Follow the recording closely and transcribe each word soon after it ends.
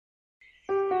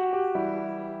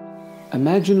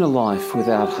Imagine a life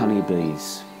without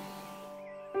honeybees.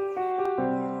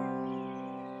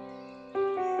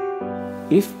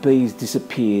 If bees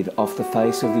disappeared off the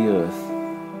face of the earth,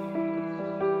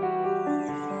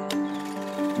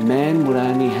 man would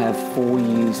only have 4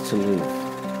 years to live.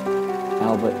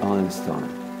 Albert Einstein.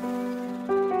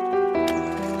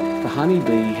 The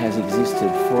honeybee has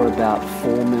existed for about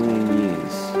 4 million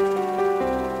years.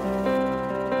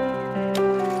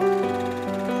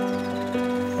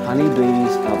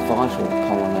 Honeybees are vital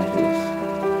pollinators.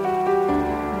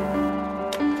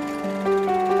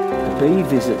 A bee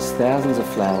visits thousands of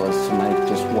flowers to make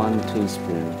just 1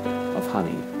 teaspoon of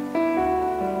honey.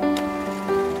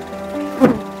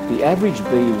 The average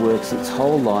bee works its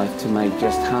whole life to make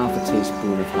just half a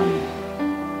teaspoon of honey.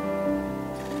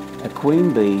 A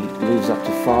queen bee lives up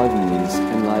to 5 years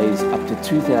and lays up to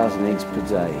 2,000 eggs per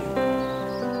day.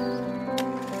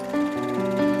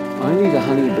 Only the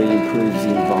honeybee improves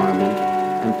the environment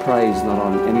and preys not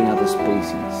on any other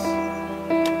species.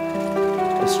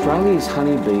 Australia's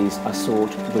honeybees are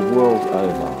sought the world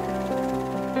over.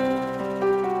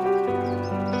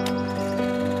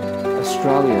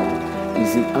 Australia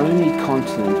is the only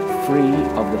continent free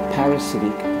of the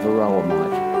parasitic varroa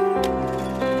mite.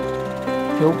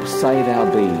 Help save our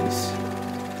bees.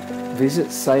 Visit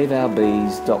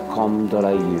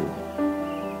saveourbees.com.au.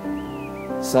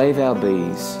 Save Our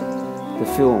Bees, the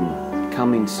film,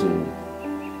 coming soon.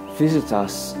 Visit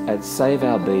us at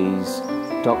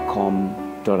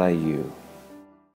saveourbees.com.au.